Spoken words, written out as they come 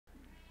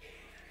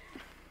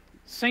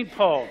St.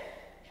 Paul,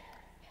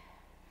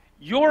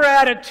 your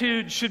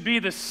attitude should be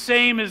the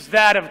same as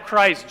that of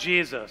Christ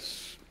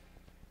Jesus.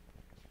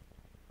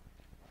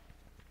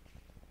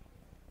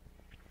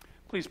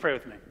 Please pray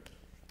with me.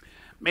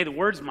 May the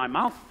words of my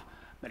mouth,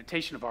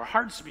 meditation of our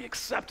hearts be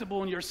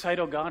acceptable in your sight,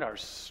 O God, our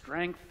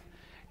strength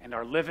and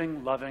our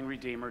living, loving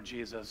Redeemer,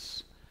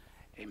 Jesus.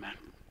 Amen.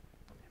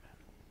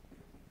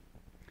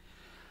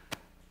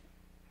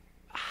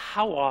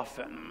 How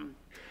often,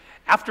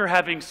 after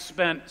having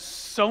spent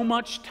so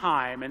much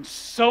time and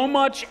so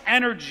much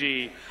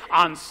energy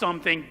on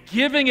something,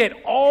 giving it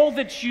all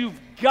that you've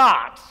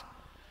got,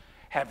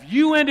 have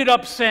you ended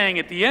up saying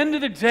at the end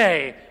of the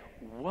day,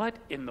 what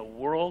in the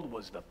world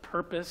was the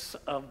purpose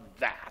of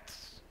that?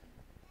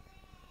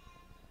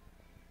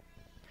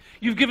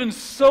 You've given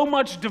so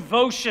much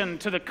devotion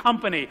to the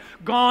company,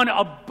 gone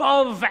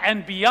above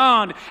and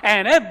beyond,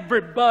 and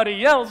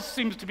everybody else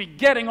seems to be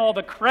getting all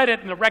the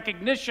credit and the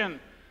recognition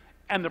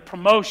and the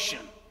promotion.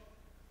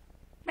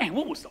 Man,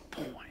 what was the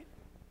point?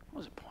 What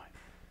was the point?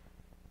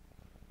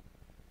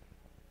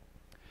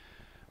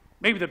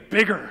 Maybe the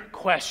bigger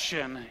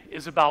question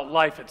is about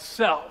life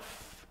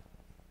itself.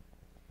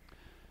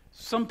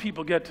 Some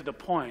people get to the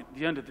point, at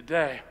the end of the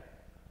day,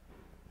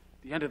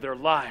 the end of their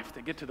life,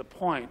 they get to the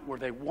point where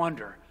they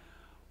wonder,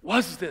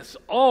 was this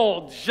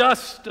all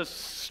just a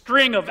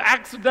string of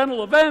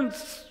accidental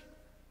events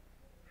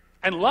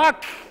and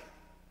luck,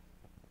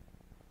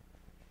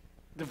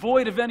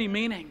 devoid of any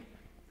meaning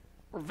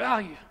or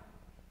value?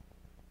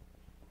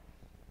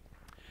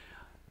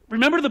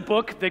 Remember the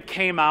book that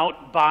came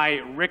out by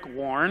Rick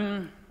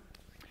Warren,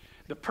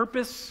 The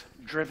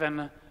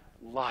Purpose-Driven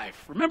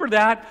Life? Remember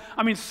that?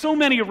 I mean, so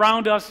many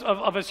around us,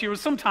 of us here, it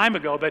was some time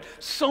ago, but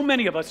so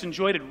many of us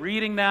enjoyed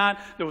reading that.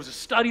 There was a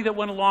study that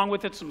went along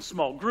with it. Some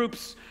small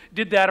groups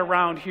did that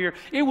around here.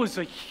 It was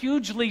a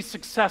hugely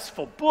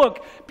successful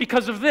book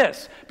because of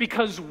this,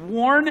 because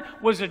Warren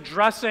was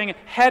addressing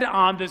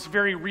head-on this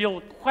very real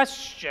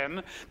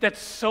question that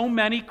so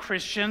many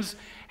Christians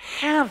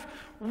have.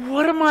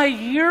 What am I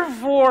here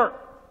for?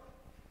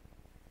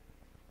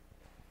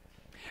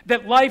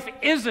 That life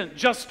isn't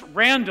just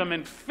random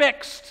and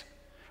fixed,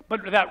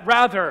 but that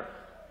rather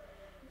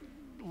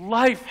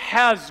life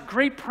has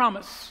great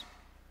promise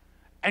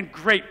and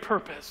great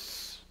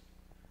purpose.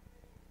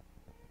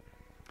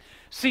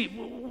 See,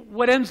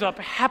 what ends up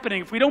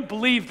happening, if we don't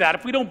believe that,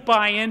 if we don't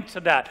buy into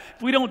that,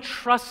 if we don't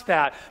trust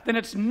that, then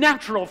it's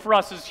natural for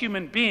us as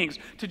human beings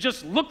to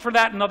just look for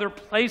that in other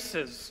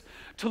places,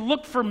 to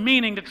look for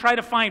meaning, to try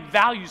to find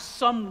value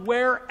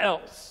somewhere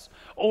else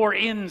or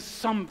in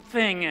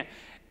something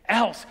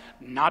else.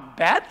 Not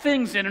bad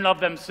things in and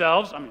of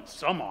themselves. I mean,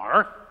 some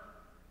are.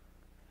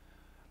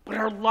 But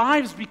our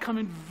lives become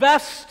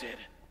invested,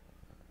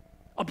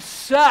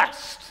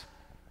 obsessed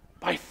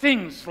by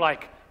things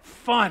like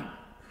fun,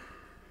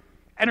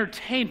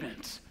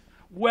 entertainment,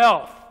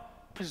 wealth,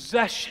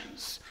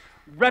 possessions,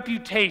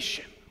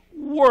 reputation,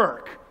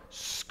 work,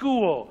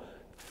 school,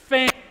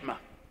 fame,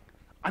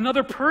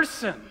 another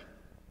person.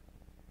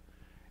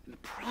 And the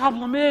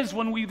problem is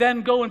when we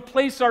then go and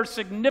place our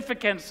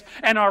significance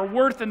and our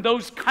worth and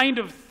those kind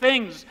of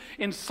things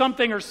in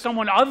something or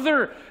someone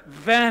other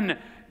than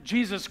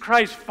Jesus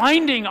Christ,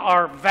 finding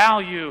our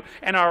value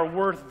and our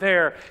worth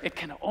there, it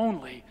can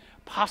only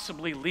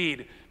possibly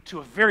lead to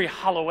a very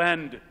hollow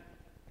end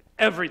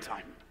every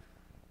time.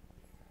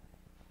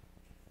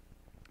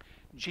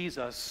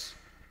 Jesus,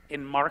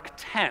 in Mark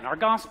 10, our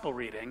gospel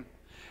reading,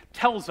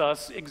 tells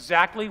us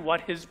exactly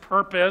what his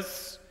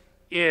purpose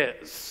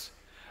is.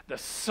 The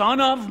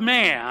Son of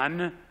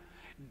Man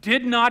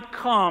did not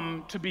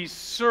come to be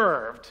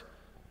served,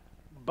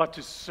 but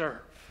to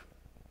serve.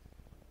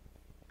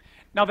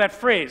 Now that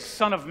phrase,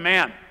 Son of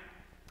Man,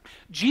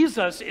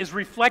 Jesus is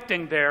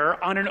reflecting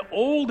there on an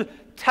Old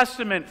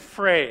Testament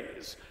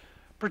phrase,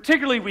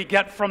 particularly we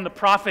get from the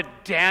prophet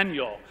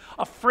Daniel,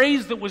 a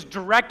phrase that was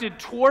directed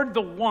toward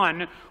the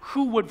one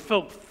who would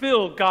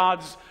fulfill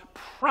God's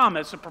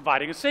promise of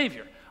providing a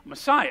Savior, a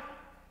Messiah,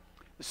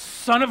 the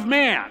Son of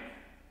Man.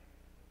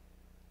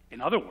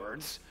 In other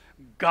words,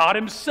 God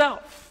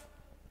himself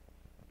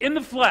in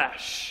the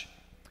flesh.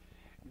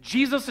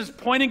 Jesus is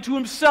pointing to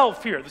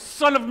himself here, the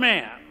Son of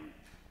Man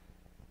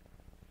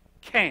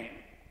came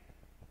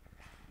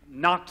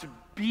not to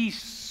be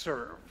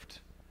served,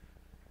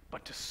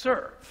 but to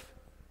serve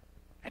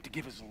and to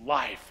give his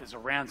life as a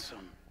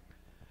ransom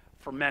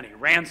for many.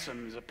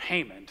 Ransom is a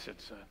payment.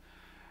 It's a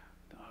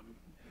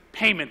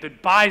payment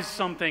that buys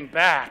something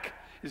back.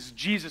 Is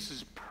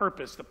Jesus'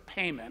 purpose, the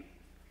payment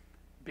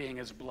being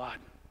his blood.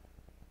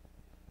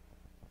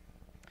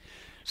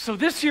 So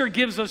this here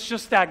gives us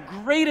just that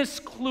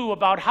greatest clue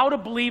about how to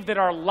believe that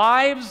our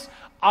lives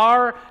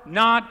are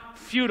not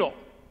futile.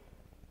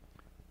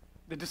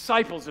 The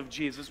disciples of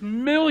Jesus,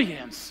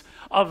 millions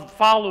of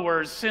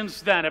followers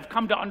since then, have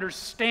come to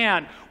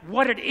understand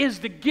what it is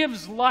that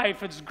gives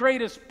life its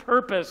greatest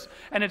purpose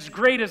and its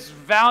greatest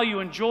value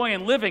and joy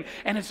in living.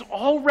 And it's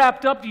all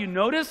wrapped up, do you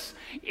notice,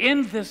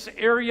 in this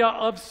area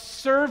of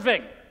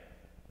serving.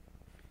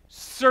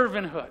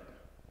 Servanthood.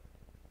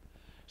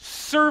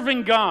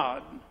 serving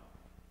God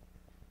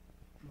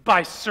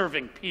by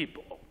serving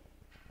people.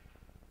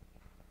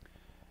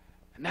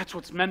 And that's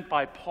what's meant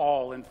by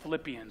Paul in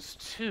Philippians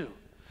 2,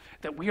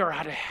 that we are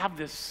to have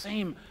this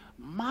same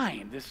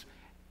mind, this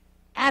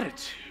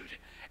attitude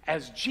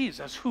as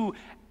Jesus, who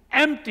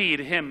emptied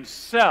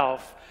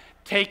himself,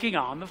 taking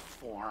on the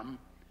form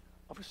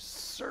of a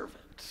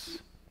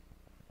servant.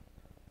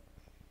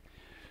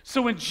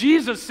 So when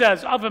Jesus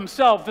says of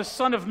himself, the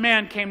Son of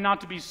Man came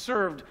not to be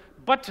served,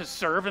 but to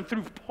serve, and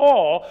through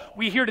Paul,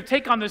 we hear to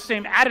take on the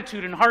same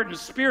attitude and heart and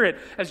spirit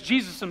as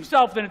Jesus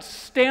himself, then it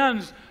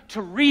stands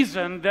to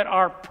reason that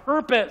our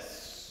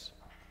purpose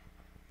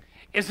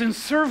is in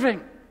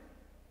serving.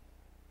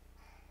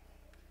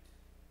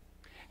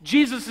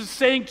 Jesus is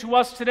saying to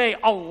us today,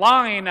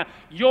 align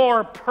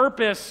your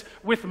purpose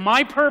with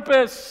my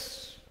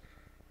purpose.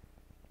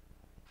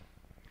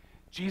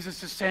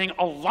 Jesus is saying,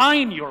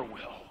 align your will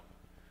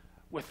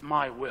with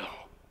my will,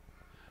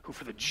 who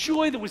for the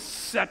joy that was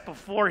set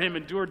before him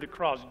endured the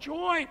cross.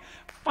 Joy,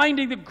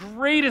 finding the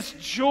greatest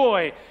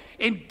joy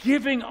in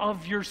giving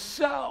of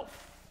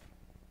yourself,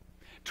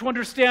 to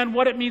understand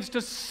what it means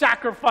to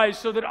sacrifice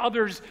so that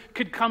others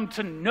could come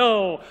to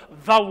know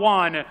the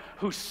one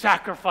who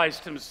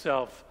sacrificed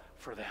himself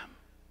for them,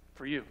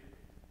 for you.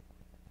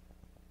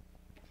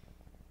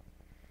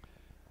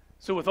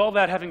 So with all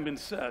that having been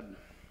said,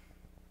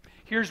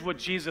 here's what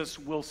Jesus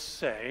will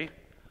say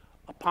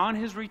upon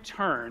his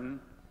return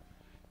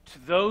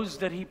to those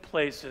that he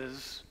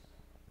places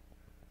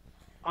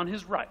on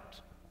his right.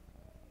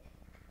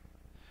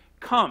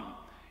 Come,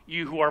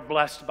 you who are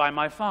blessed by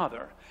my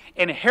Father,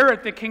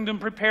 inherit the kingdom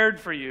prepared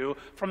for you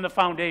from the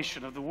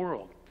foundation of the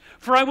world.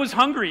 For I was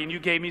hungry, and you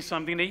gave me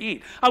something to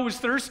eat. I was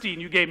thirsty,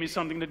 and you gave me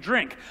something to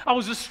drink. I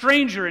was a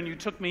stranger, and you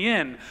took me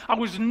in. I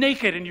was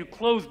naked, and you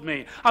clothed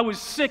me. I was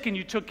sick, and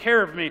you took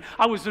care of me.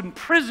 I was in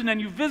prison,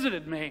 and you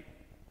visited me.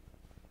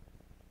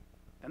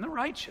 And the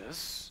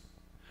righteous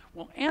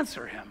will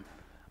answer him,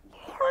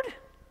 Lord,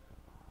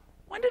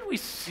 when did we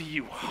see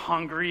you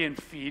hungry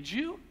and feed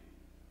you?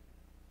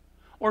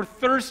 Or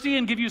thirsty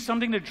and give you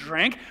something to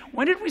drink?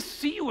 When did we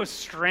see you a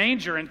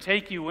stranger and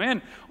take you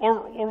in?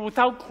 Or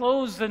without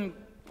clothes and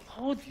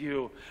clothe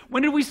you?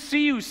 When did we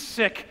see you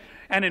sick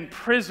and in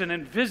prison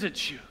and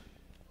visit you?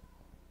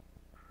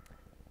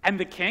 And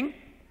the king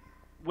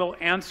will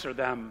answer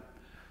them,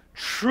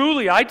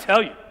 truly I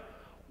tell you,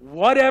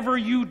 whatever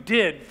you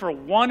did for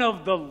one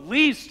of the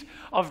least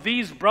of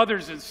these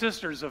brothers and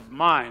sisters of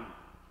mine,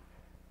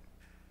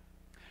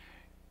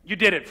 you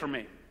did it for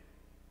me.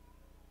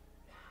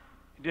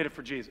 You did it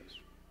for Jesus.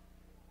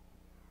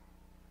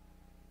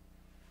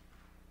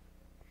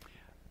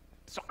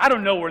 So I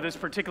don't know where this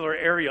particular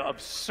area of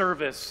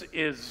service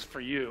is for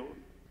you.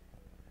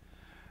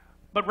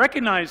 But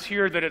recognize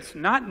here that it's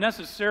not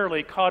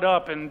necessarily caught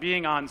up in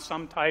being on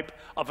some type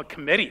of a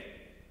committee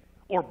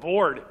or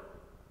board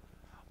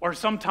or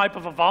some type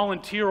of a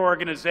volunteer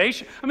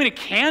organization. I mean, it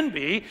can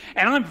be,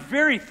 and I'm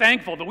very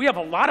thankful that we have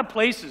a lot of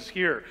places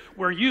here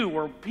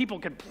where people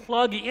can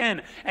plug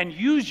in and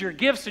use your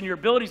gifts and your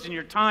abilities and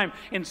your time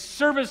in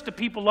service to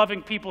people,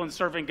 loving people, and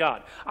serving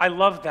God. I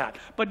love that.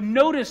 But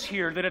notice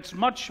here that it's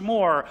much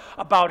more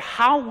about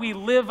how we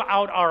live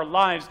out our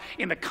lives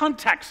in the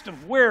context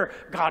of where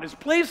God has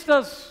placed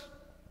us.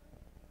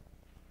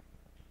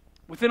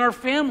 Within our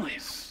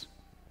families,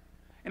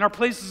 in our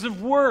places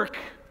of work,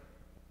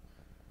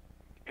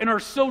 in our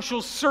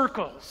social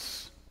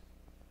circles,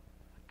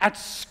 at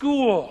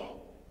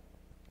school,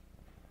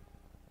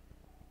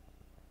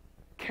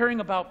 caring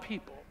about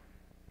people,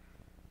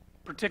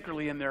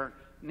 particularly in their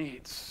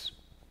needs.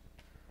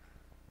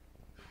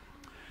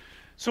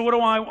 So what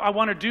do I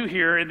want to do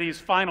here in these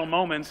final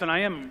moments, and I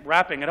am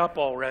wrapping it up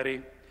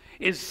already,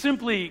 is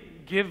simply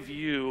give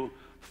you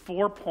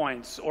 4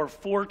 points or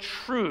 4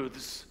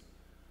 truths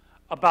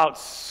about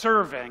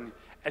serving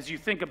as you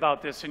think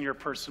about this in your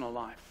personal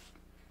life.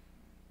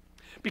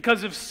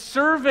 Because if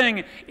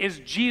serving is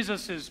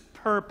Jesus'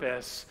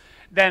 purpose,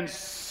 then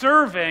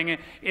serving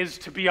is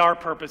to be our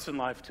purpose in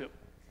life too.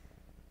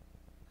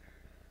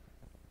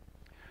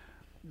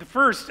 The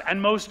first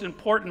and most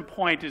important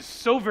point is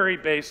so very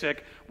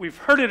basic. We've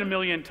heard it a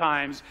million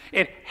times.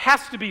 It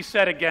has to be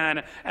said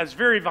again as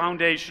very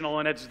foundational,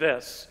 and it's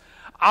this.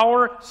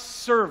 Our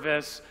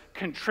service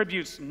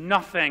contributes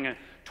nothing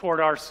toward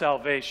our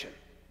salvation.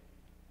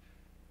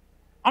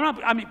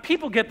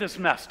 People get this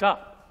messed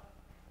up.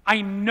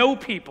 I know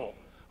people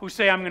who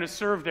say, I'm going to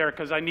serve there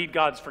because I need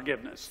God's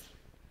forgiveness.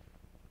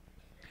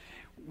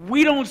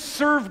 We don't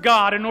serve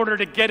God in order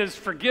to get his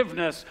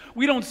forgiveness.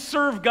 We don't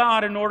serve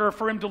God in order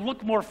for him to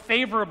look more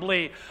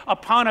favorably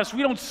upon us.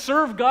 We don't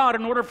serve God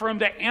in order for him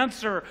to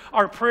answer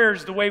our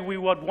prayers the way we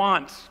would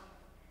want.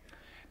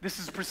 This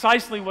is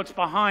precisely what's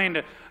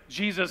behind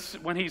Jesus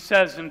when he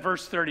says in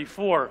verse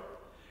 34,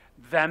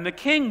 then the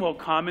king will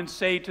come and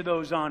say to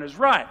those on his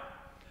right,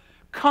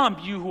 come,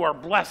 you who are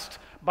blessed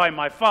by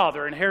my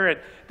Father,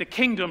 inherit the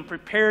kingdom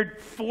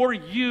prepared for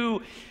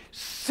you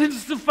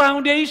since the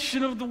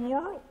foundation of the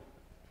world.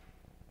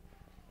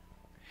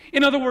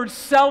 In other words,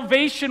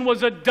 salvation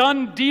was a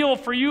done deal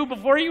for you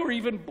before you were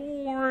even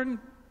born,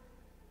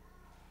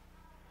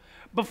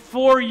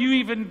 before you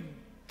even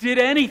did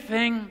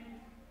anything.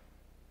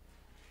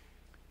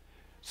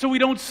 So we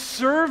don't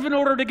serve in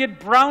order to get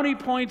brownie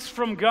points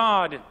from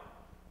God.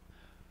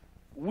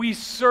 We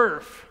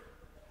serve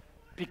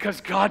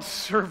because God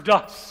served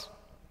us.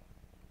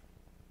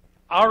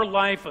 Our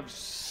life of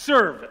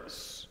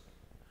service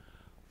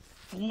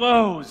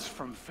flows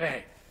from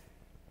faith.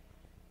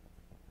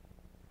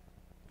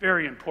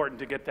 Very important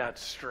to get that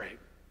straight,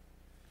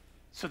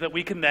 so that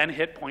we can then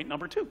hit point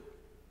number 2.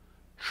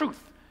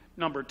 Truth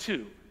number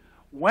 2.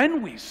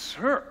 When we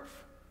serve,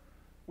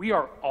 we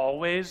are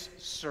always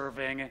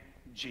serving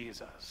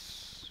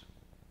Jesus.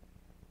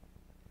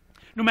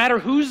 No matter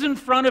who's in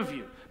front of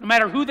you, no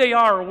matter who they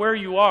are or where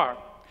you are,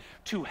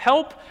 to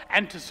help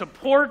and to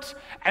support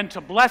and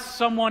to bless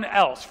someone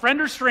else,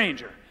 friend or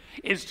stranger,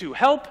 is to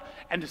help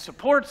and to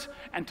support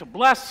and to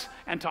bless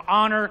and to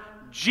honor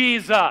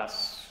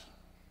Jesus.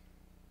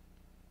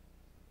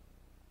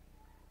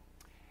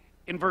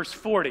 In verse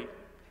 40,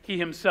 he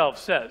himself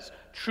says,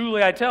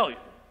 "Truly I tell you,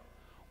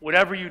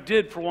 whatever you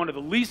did for one of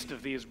the least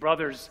of these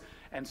brothers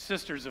and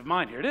sisters of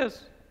mine," here it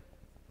is,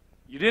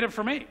 "you did it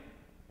for me."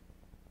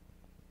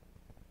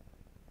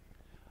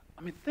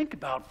 I mean, think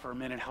about for a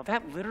minute how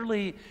that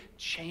literally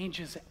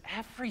changes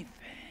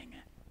everything.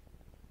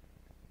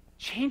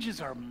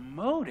 Changes our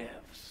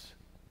motives.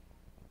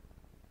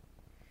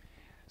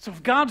 So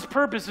if God's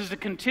purpose is to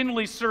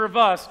continually serve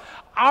us,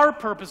 our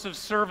purpose of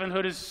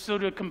servanthood is so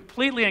to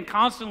completely and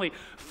constantly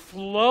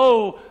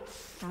flow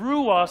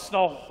through us,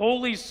 the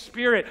Holy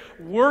Spirit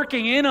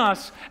working in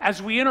us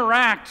as we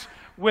interact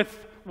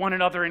with one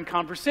another in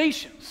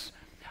conversations,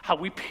 how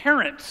we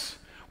parent,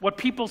 what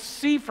people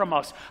see from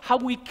us, how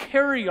we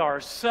carry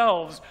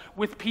ourselves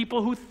with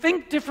people who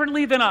think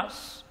differently than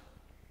us,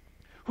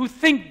 who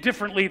think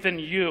differently than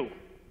you,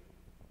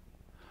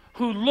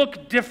 who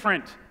look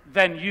different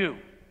than you,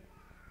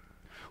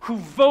 who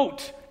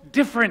vote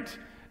different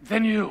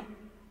than you.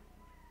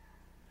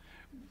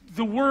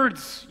 The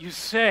words you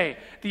say,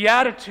 the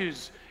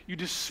attitudes you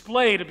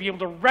display to be able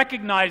to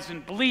recognize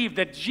and believe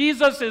that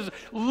Jesus is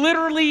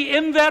literally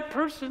in that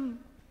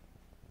person.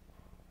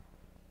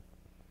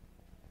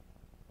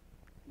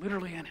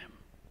 Literally in him,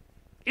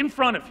 in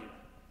front of you.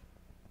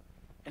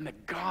 And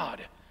that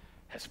God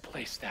has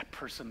placed that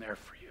person there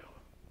for you.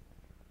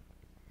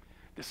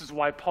 This is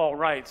why Paul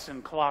writes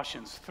in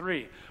Colossians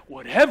 3,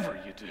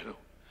 "Whatever you do,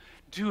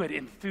 do it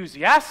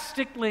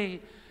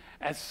enthusiastically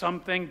as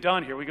something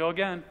done," here we go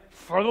again,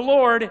 "for the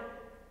Lord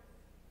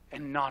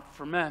and not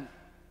for men."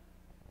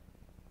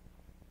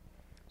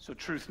 So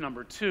truth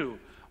number 2,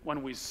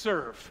 when we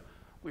serve,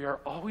 we are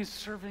always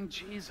serving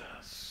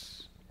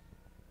Jesus.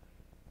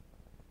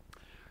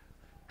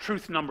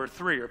 Truth number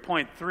 3, or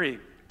point 3,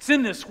 it's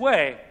in this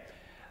way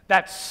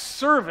that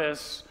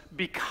service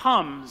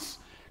becomes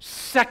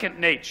second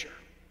nature.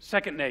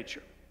 Second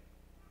nature.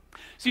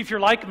 See, if you're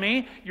like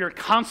me, you're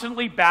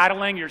constantly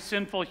battling your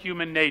sinful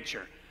human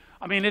nature.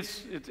 I mean,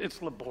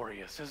 it's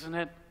laborious, isn't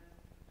it?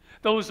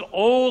 Those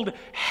old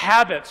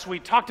habits we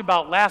talked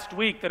about last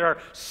week that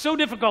are so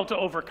difficult to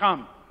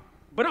overcome,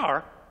 but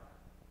are.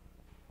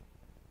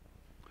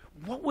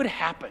 What would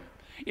happen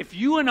if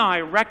you and I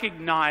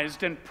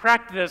recognized and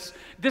practiced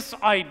this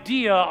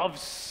idea of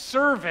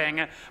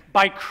serving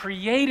by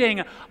creating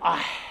a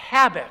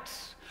habit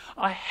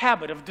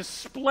of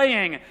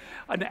displaying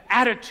an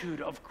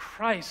attitude of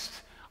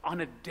Christ on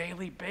a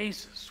daily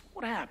basis?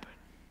 What happened?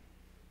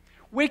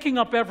 Waking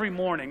up every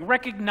morning,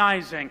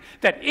 recognizing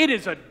that it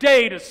is a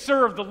day to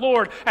serve the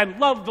Lord and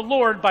love the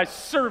Lord by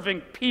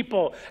serving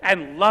people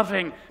and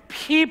loving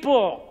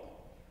people.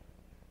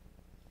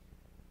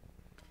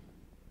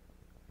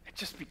 It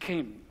just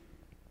became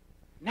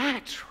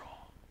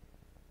natural.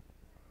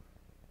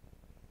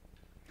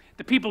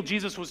 The people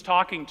Jesus was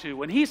talking to,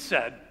 when he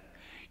said,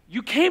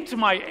 "You came to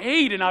my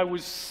aid and I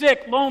was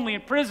sick, lonely,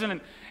 in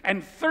prison,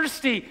 and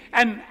thirsty,"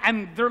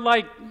 and they're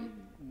like,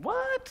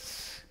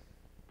 "What?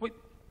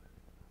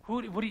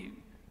 What do you,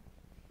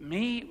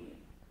 me?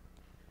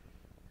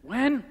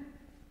 When?"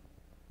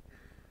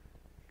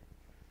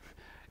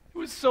 It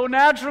was so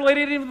natural I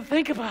didn't even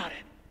think about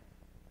it.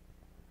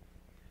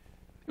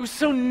 It was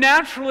so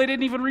natural I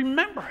didn't even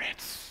remember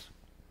it.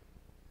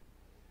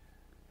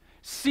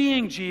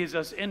 Seeing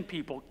Jesus in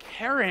people,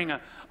 caring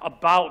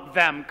about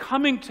them,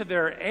 coming to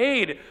their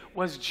aid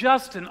was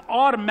just an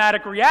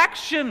automatic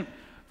reaction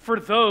for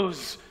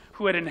those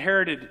who had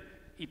inherited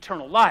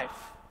eternal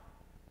life.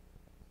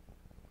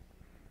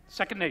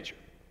 Second nature.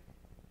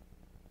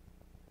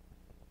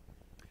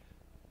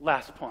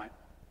 Last point,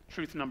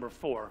 truth number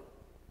 4.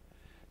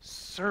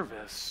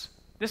 Service,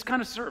 this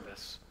kind of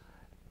service,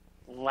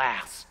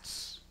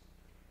 lasts.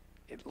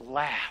 It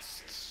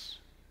lasts.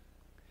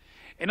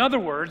 In other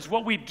words,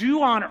 what we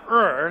do on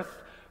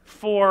earth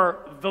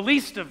for the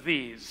least of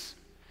these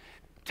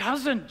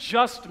doesn't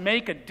just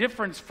make a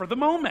difference for the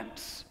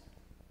moment.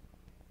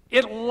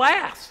 It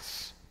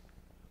lasts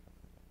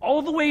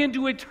all the way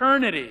into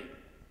eternity.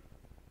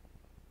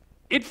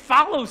 It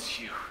follows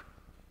you.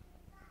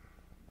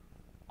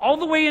 all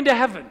the way into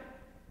heaven.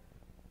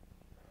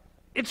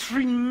 It's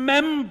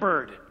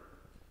remembered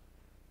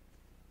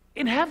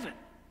in heaven.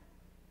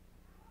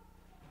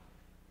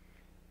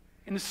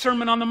 In the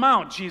Sermon on the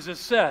Mount, Jesus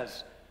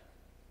says,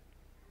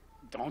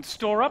 don't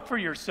store up for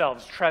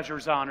yourselves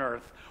treasures on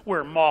earth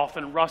where moth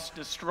and rust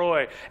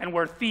destroy and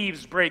where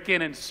thieves break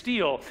in and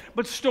steal,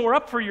 but store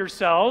up for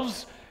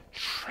yourselves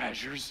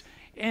treasures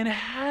in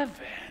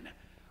heaven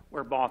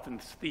where moth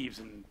and thieves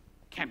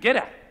can't get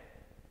at it.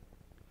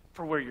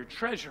 For where your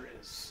treasure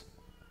is,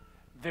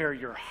 there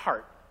your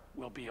heart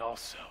will be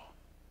also.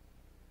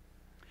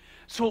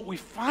 So what we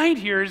find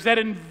here is that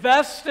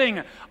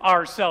investing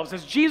ourselves,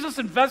 as Jesus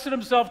invested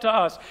himself to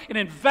us, in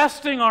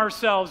investing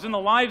ourselves in the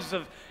lives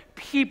of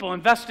people,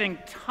 investing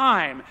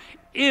time,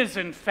 is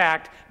in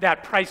fact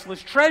that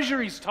priceless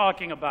treasure he's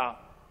talking about.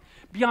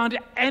 Beyond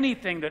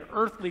anything that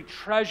earthly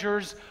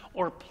treasures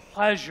or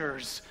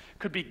pleasures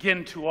could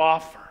begin to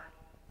offer,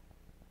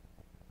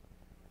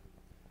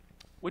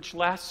 which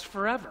lasts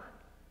forever.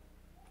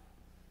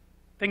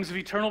 Things of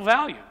eternal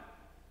value,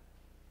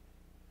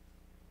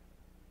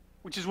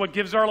 which is what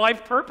gives our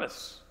life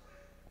purpose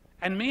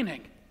and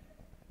meaning.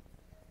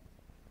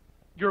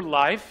 Your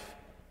life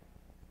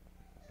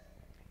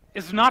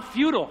is not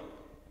futile.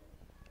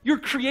 You're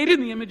created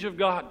in the image of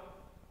God.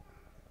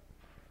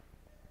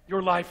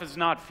 Your life is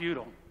not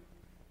futile.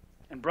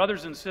 And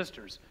brothers and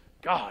sisters,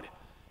 God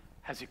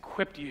has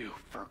equipped you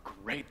for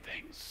great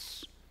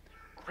things,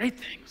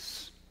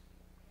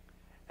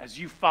 as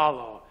you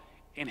follow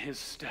in his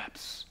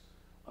steps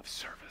of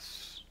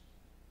service.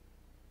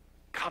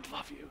 God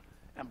love you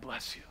and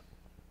bless you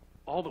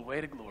all the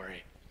way to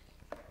glory.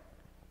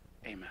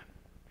 Amen.